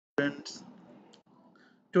Students,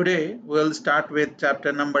 today we'll start with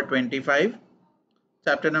chapter number 25.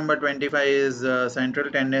 Chapter number 25 is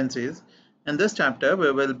central tendencies. In this chapter,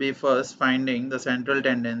 we will be first finding the central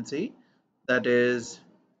tendency, that is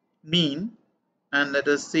mean, and let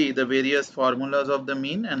us see the various formulas of the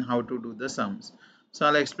mean and how to do the sums. So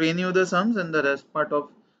I'll explain you the sums, and the rest part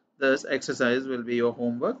of this exercise will be your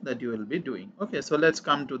homework that you will be doing. Okay, so let's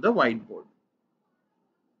come to the whiteboard.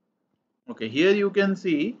 Okay, here you can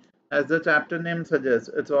see, as the chapter name suggests,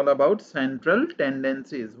 it's all about central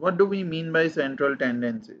tendencies. What do we mean by central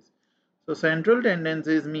tendencies? So central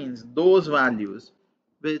tendencies means those values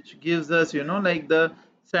which gives us, like the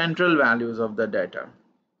central values of the data.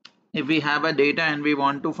 If we have a data and we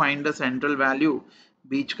want to find the central value,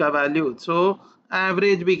 बीच का value, so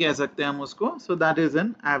average भी कह सकते हैं हम उसको. So that is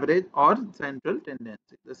an average or central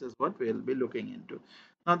tendency. This is what we will be looking into.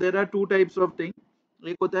 Now there are two types of things.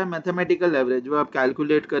 एक होता है मैथमेटिकल एवरेज, जो आप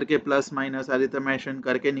कैलकुलेट करके प्लस माइनस अरिथमेशन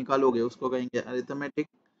करके निकालोगे, उसको कहेंगे अरिथमेटिक.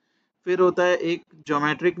 फिर होता है एक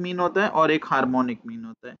ज्योमेट्रिक मीन होता है और एक हार्मोनिक मीन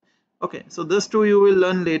होता है. Okay, so this to you will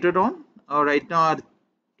learn later on. Right now our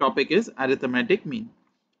topic is arithmetic mean.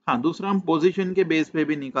 हाँ, दूसरा हम पोजीशन के बेस पे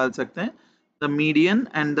भी निकाल सकते हैं, the median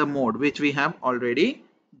and the mode, which we have already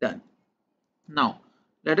done. Now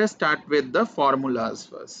let us start with the formulas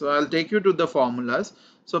first. So I'll take you to the formulas.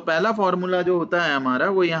 So पहला formula जो होता है हमारा,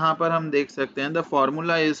 वो यहाँ पर हम देख सकते हैं. The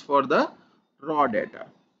formula is for the raw data.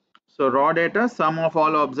 So raw data, sum of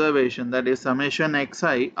all observation, that is summation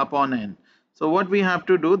xi upon n. So what we have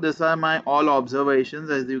to do, these are my all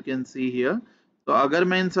observations as you can see here. तो अगर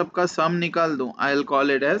मैं इन सब का sum निकाल दूं, I'll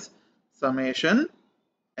call it as summation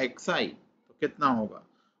xi. तो कितना होगा?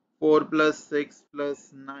 4 plus 6 plus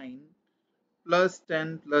 9 plus 10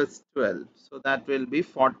 plus 12, so that will be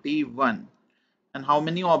 41. And how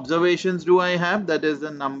many observations do I have? That is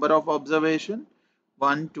the number of observation,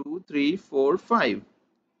 1 2 3 4 5.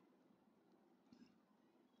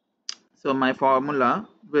 So my formula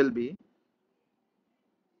will be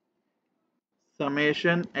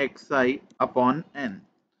summation xi upon n.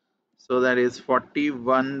 So that is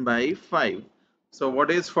 41 by 5. So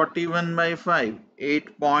what is 41 by 5?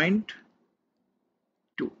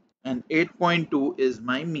 8.2, and 8.2 is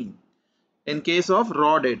my mean. In case of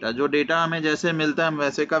raw data, जो data हमें जैसे मिलता है हम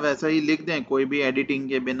वैसे का वैसा ही लिख दें, कोई भी एडिटिंग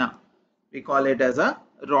के बिना, we call it as a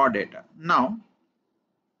raw data. Now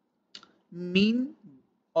mean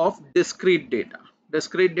of discrete data.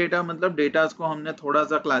 Discrete data मतलब डेटा को हमने थोड़ा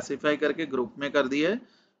सा क्लासिफाई करके ग्रुप में कर दिया है,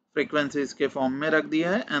 फ्रीक्वेंसीज के फॉर्म में रख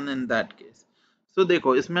दिया है, एंड इन दैट केस. सो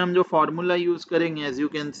देखो, इसमें हम जो फॉर्मूला यूज करेंगे, as you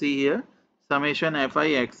can see here, summation F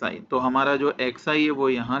I x आई. तो हमारा जो एक्स आई है वो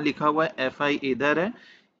यहाँ लिखा हुआ है, एफ आई इधर है.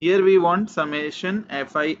 Here we want summation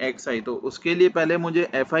fi xi. तो उसके लिए पहले मुझे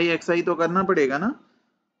fi xi तो करना पड़ेगा ना.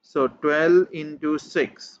 So 12 into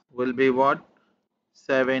 6 will be what?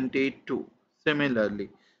 72. Similarly,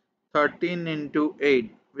 13 into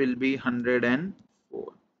 8 will be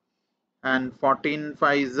 104. And 14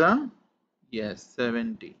 5s are, yes,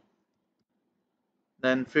 70.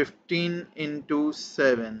 Then 15 into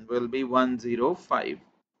 7 will be 105.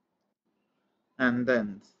 And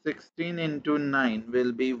then 16 into 9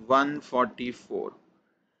 will be 144.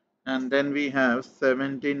 And then we have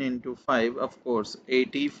 17 into 5, of course,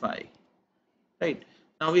 85. Right,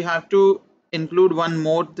 now we have to include one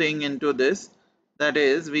more thing into this, that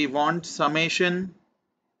is we want summation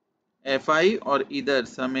fi or either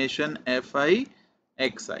summation fi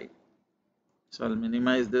xi. So I'll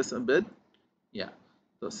minimize this a bit. Yeah,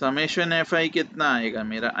 so summation fi kitna aayega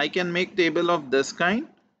mera? I can make table of this kind,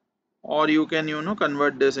 or you can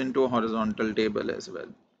convert this into a horizontal table as well.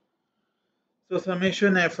 So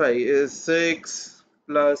summation fi is 6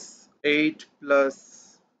 plus 8 plus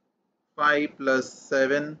 5 plus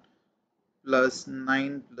 7 plus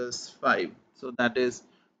 9 plus 5. So that is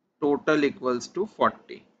total equals to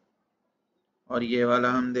 40. और ये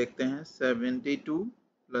वाला हम देखते हैं, 72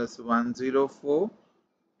 plus 104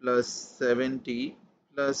 plus 70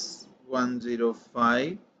 plus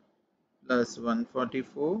 105 plus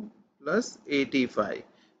 144 plus 85.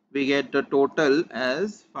 We get the total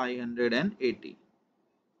as 580.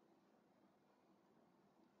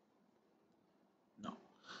 Now,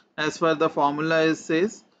 as per the formula is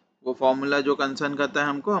says, वो formula जो concern करता है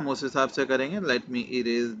हमको, हम उस हिसाब से करेंगे. Let me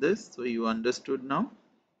erase this so you understood now.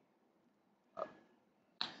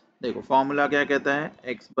 देखो formula क्या कहता है,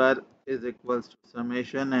 x bar is equals to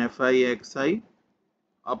summation fi xi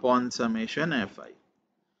upon summation fi.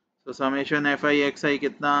 So summation fi xi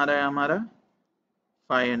कितना आ रहा है हमारा?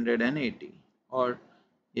 580. और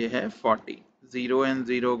ये है 40. 0 and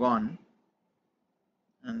 0 gone,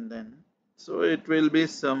 and then so it will be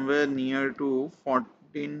somewhere near to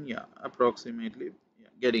 14, yeah, approximately, yeah,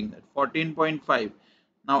 getting that 14.5.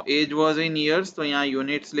 Now age was in years, तो यहाँ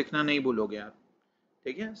units लिखना नहीं भूलोगे आप,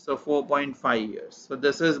 ठीक है? So 4.5 years. So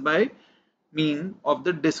this is by mean of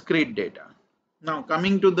the discrete data. Now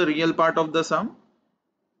coming to the real part of the sum,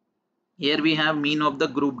 here we have mean of the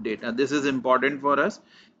group data. This is important for us.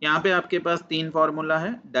 यहाँ पे आपके पास तीन formula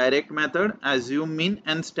है, direct method, assume mean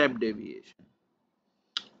and step deviation.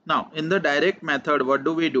 Now in the direct method, what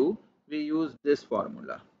do? We use this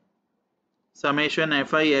formula, summation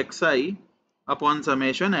fi xi upon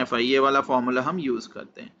summation fi, ये वाला formula हम use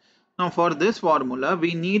करते हैं. Now for this formula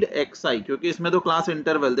we need xi, क्योंकि इसमें तो class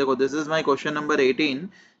interval, देखो this is my question number 18,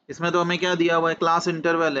 इसमें तो हमें क्या दिया हुआ है, क्लास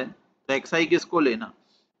इंटरवल है, तो xi किसको लेना,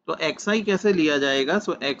 तो xi कैसे लिया जाएगा.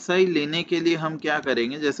 सो xi लेने के लिए हम क्या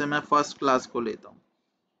करेंगे, जैसे मैं फर्स्ट क्लास को लेता हूँ,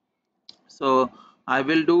 सो I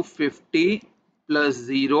will do 50 plus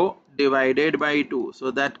 0 divided by 2,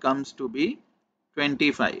 so that comes to be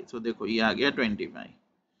 25. सो देखो ये आ गया 25,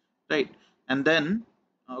 right. And then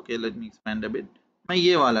okay, let me expand a bit, मैं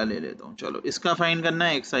ये वाला ले लेता हूँ. चलो इसका फाइंड करना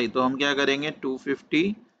है xi, तो हम क्या करेंगे,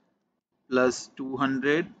 250 plus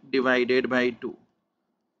 200 divided by 2,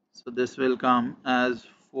 so this will come as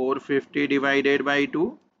 450 divided by 2,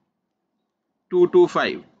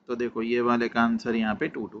 225. तो देखो ये वाले का आंसर यहाँ पे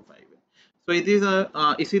 225 है. So it is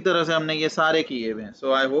इसी तरह से हमने ये सारे किए हुए हैं.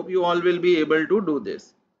 So I hope you all will be able to do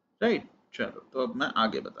this, right? चलो तो अब मैं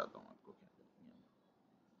आगे बताता हूँ आपको क्या करना है.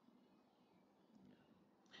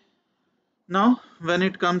 Now when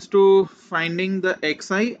it comes to finding the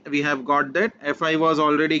xi, we have got that fi was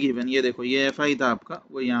already given. ये देखो ये fi था आपका,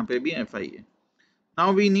 वो यहाँ पे भी fi है.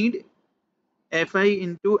 Now we need fi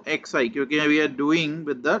into xi, क्योंकि we are doing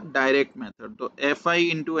with the direct method. तो fi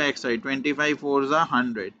into xi, 25 4s are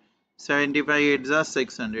 100, 75 8s are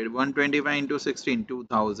 600, 125 into 16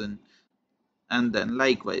 2000, and then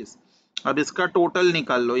likewise. अब इसका टोटल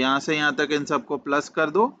निकाल लो, यहाँ से यहाँ तक इन सबको प्लस कर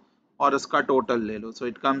दो और इसका टोटल ले लो. So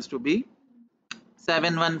it comes to be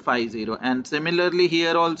 7150, and similarly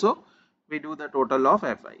here also we do the total of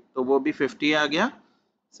fi. तो वो भी 50 आ गया.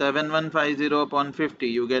 7150 upon 50,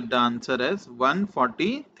 you get the answer as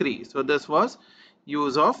 143. So this was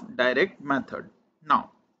use of direct method.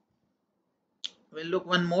 Now we'll look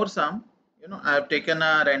one more sum. I have taken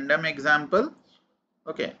a random example.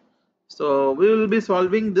 Okay, so we will be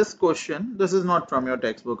solving this question. This is not from your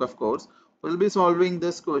textbook, of course. We'll be solving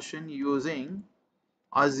this question using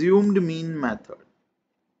assumed mean method.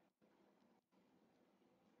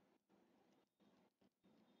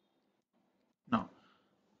 Now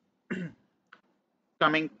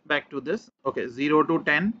coming back to this, okay, 0 to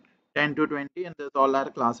 10, 10 to 20, and this all are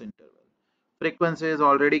class interval. Frequency is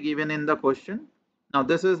already given in the question. Now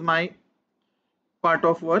this is my part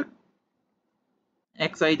of work.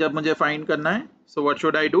 xi जब मुझे find करना है, so what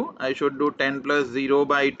should I do? I should do 10 plus 0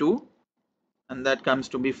 by 2, and that comes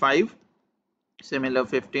to be 5. Similar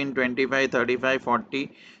 15, 25, 35,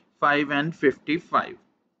 45, and 55.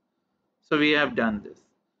 So we have done this.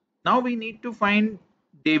 Now we need to find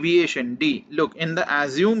deviation d. Look, in the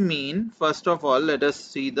assume mean, first of all let us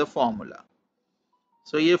see the formula.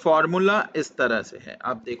 So ये formula इस तरह से है,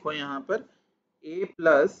 आप देखो यहाँ पर a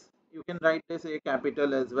plus, you can write this a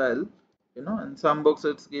capital as well, in some books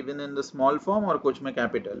it's given in the small form और कुछ में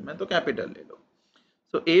capital में, तो capital ले लो.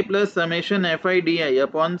 So a plus summation fi di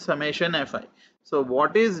upon summation fi. So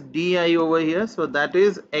what is di over here? So that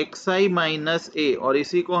is xi minus a, और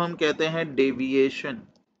इसी को हम कहते हैं deviation.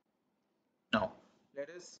 Now let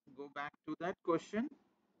us go back to that question.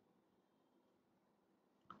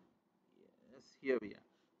 Yes, here we are.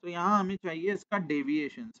 तो यहाँ हमें चाहिए इसका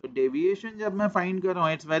डेविएशन. सो डेविएशन जब मैं फाइंड कर रहा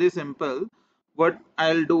हूँ, it's very simple. What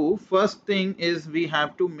I will do, first thing is we have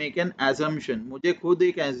to make an assumption. मुझे खुद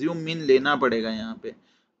एक एज्यूम मीन लेना पड़ेगा यहाँ पे.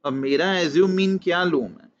 अब मेरा एज्यूम मीन क्या लूँ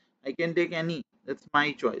मैं, I can take any, that's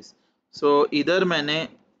my choice. सो इधर मैंने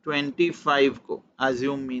 25 को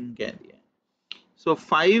एज्यूम मीन कह दिया. सो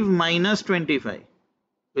 5 minus 25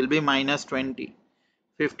 will be minus 20.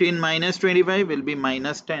 15 minus 25 will be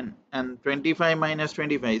minus 10, and 25 minus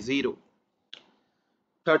 25 0.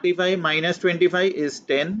 35 minus 25 is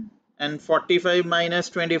 10, and 45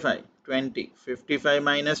 minus 25 20. 55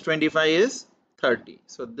 minus 25 is 30.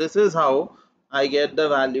 So this is how I get the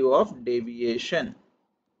value of deviation.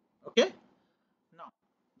 Okay, now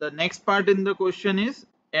the next part in the question is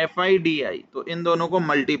fi di. तो इन दोनों को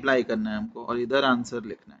multiply करना है हमको और इधर answer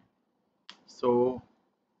लिखना है. So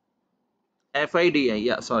fi di,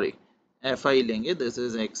 yeah, sorry, fi लेंगे, this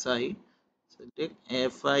is xi, so take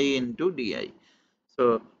fi into di.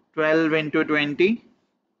 So 12 into 20,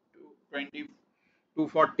 20,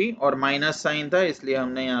 240 और माइनस साइन था इसलिए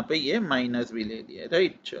हमने यहाँ पे ये माइनस भी ले लिया,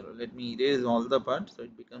 राइट। चलो let me erase all the parts so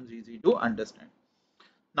it becomes easy to understand.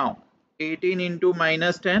 Now 18 into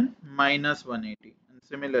minus 10 minus 180 and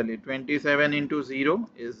similarly 27 into 0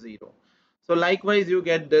 is 0. So likewise you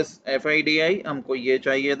get this FIDI, हमको ये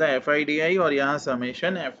चाहिए था FIDI और यहाँ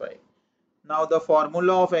summation FI. Now the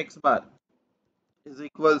formula of x bar is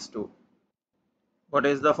equals to, what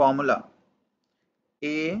is the formula?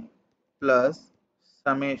 A plus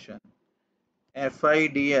summation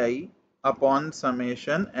FIDI upon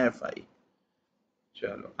summation FI.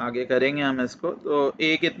 चलो आगे करेंगे हम इसको। तो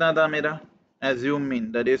A कितना था मेरा, assume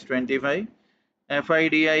mean that is 25,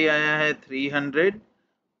 FIDI आया है 300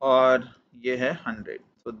 और ये है 100.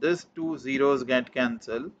 So this two zeros get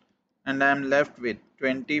cancelled and I am left with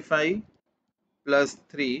 25 plus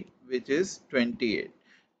 3 which is 28.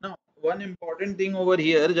 Now one important thing over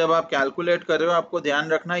here, जब आप कैलकुलेट कर रहे हो आपको ध्यान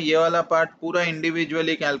रखना ये वाला पार्ट पूरा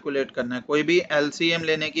इंडिविजुअली कैलकुलेट करना है, कोई भी LCM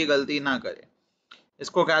लेने की गलती ना करे।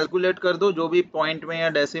 इसको कैलकुलेट कर दो, जो भी पॉइंट में या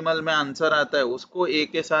डेसिमल में आंसर आता है उसको a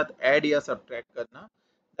के साथ ऐड या सब्ट्रैक्ट करना,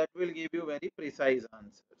 that will give you very precise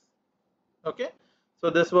answers. Okay, so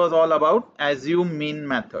this was all about assume mean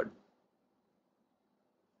method.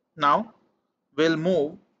 Now we'll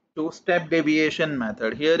move to step deviation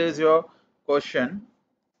method. Here is your question.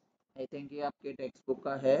 I think ये आपके text book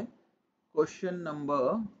का है, question number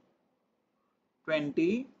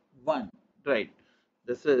 21, right.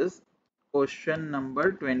 This is question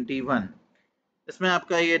number 21। इसमें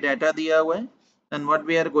आपका ये data दिया हुआ है and what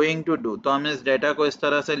we are going to do, तो हम इस डाटा को इस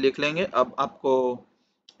तरह से लिख लेंगे। अब आपको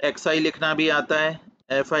XI लिखना भी आता है,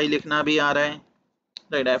 FI लिखना भी आ रहा है,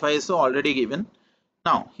 right. FI is already given.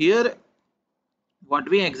 Now here what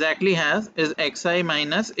we exactly has is XI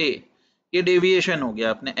minus A. ये डेविएशन हो गया,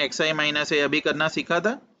 आपने XI minus A अभी करना सीखा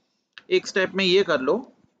था, एक स्टेप में ये कर लो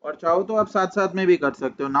और चाहो तो आप साथ साथ में भी कर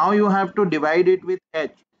सकते हो। Now you have to divide it with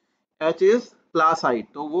H. H is class height,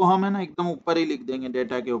 तो वो हम है ना एकदम ऊपर ही लिख देंगे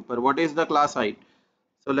डेटा के ऊपर। What is the class height?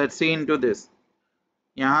 So let's see into this.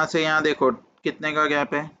 यहाँ से यहाँ देखो कितने का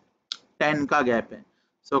गैप है, 10 का गैप है।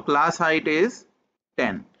 So class height is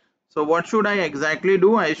 10. So what should I exactly do?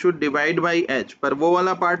 I should divide by H. पर वो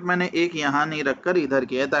वाला पार्ट मैंने एक यहाँ नहीं रखकर इधर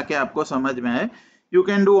किया है ताकि आपको समझ में आए। You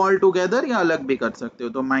can do all together या अलग भी कर सकते हो।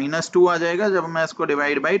 तो -2 आ जाएगा जब मैं इसको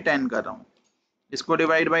डिवाइड बाई 10 कर रहा हूँ। इसको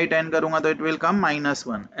डिवाइड बाई 10 करूंगा तो it will come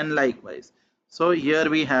 -1 and likewise. So here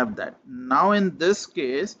we have that. Now in this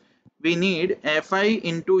case we need Fi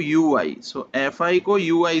into Ui. So Fi को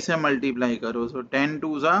Ui से मल्टीप्लाई करो। So 10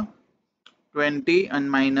 2s are 20 and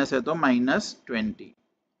minus है तो -20,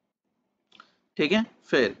 ठीक है।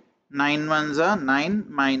 फिर 9 1s are 9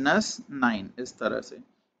 -9 इस तरह से,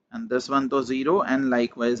 एंड दिस वन तो 0 and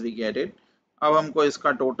likewise we get it. अब हमको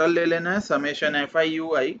इसका टोटल ले लेना है, summation FI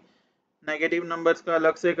UI। Negative numbers का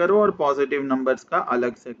अलग से करो और पॉजिटिव नंबर्स का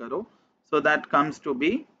अलग से करो, so that comes to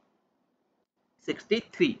be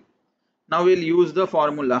 63. Now will use the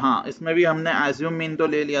formula. हाँ इसमें भी हमने एज्यूम मीन तो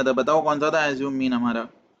ले लिया था, बताओ कौन सा था एज्यूम मीन हमारा?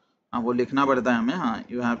 हाँ वो लिखना पड़ता है हमें, हाँ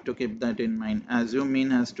you have to keep that in mind. Assume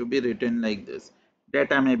mean has to be written like this,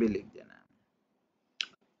 data में भी लिख देना है।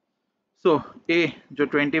 सो ए जो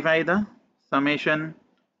 25 था, समेशन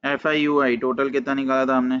FI UI टोटल कितना निकाला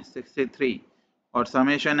था हमने 63, और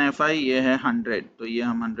समेशन FI ये है 100, तो ये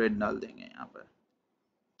हम 100 डाल देंगे यहाँ पर।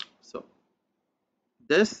 सो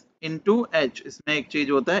दिस इंटू H, इसमें एक चीज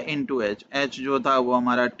होता है इंटू H। H जो था वो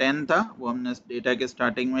हमारा 10 था, वो हमने डेटा के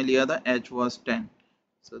स्टार्टिंग में लिया था, H was 10.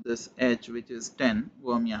 So this H which is 10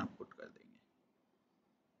 वो हम यहाँ पुट कर देंगे।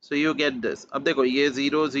 So you get this. अब देखो ये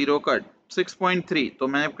 0 0 कट 6.3, तो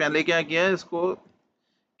मैंने पहले क्या किया है इसको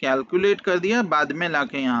कैलकुलेट कर दिया, बाद में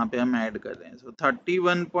लाके यहाँ पे हम ऐड कर रहे हैं। So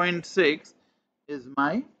 31.6 is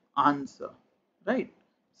my answer, right?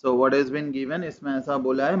 So what has been given, इसमें ऐसा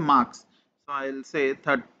बोला है marks. So I'll say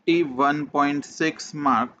 31.6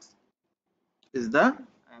 marks is the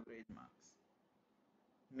average marks,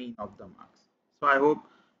 mean of the marks. So I hope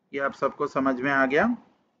ये आप सबको समझ में आ गया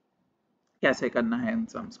कैसे करना है इन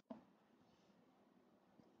सम्स को।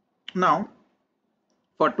 Now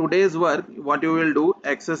for today's work what you will do,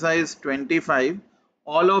 exercise 25,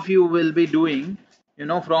 all of you will be doing, you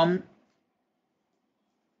know, from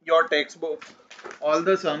your textbook all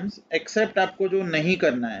the sums except आपको जो नहीं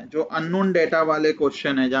करना है, जो अननोन डेटा वाले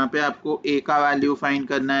क्वेश्चन है जहाँ पे आपको A का वैल्यू फाइंड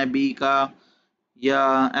करना है, B का,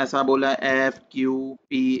 या ऐसा बोला F Q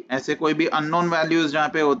P, ऐसे कोई भी अननोन वैल्यूज जहाँ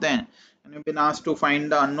पे होते हैं, and you've been asked to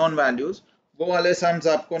find the unknown values, वो वाले सम्स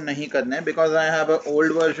आपको नहीं करने हैं, because I have an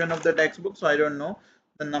old version of the textbook so I don't know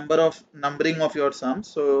the numbering of your sums.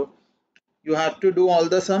 So you have to do all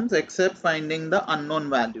the sums except finding the unknown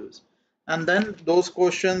values, and then those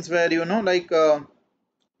questions where you know like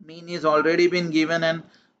mean is already been given and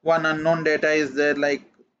one unknown data is there, like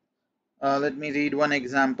let me read one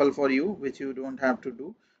example for you which you don't have to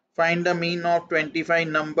do. Find the mean of 25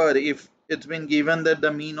 number if it's been given that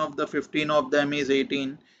the mean of the 15 of them is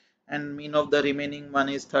 18 and mean of the remaining one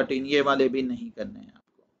is 13. ये वाले भी नहीं करने हैं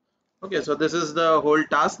आपको. Okay, so this is the whole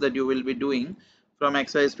task that you will be doing from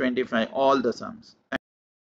exercise 25, all the sums.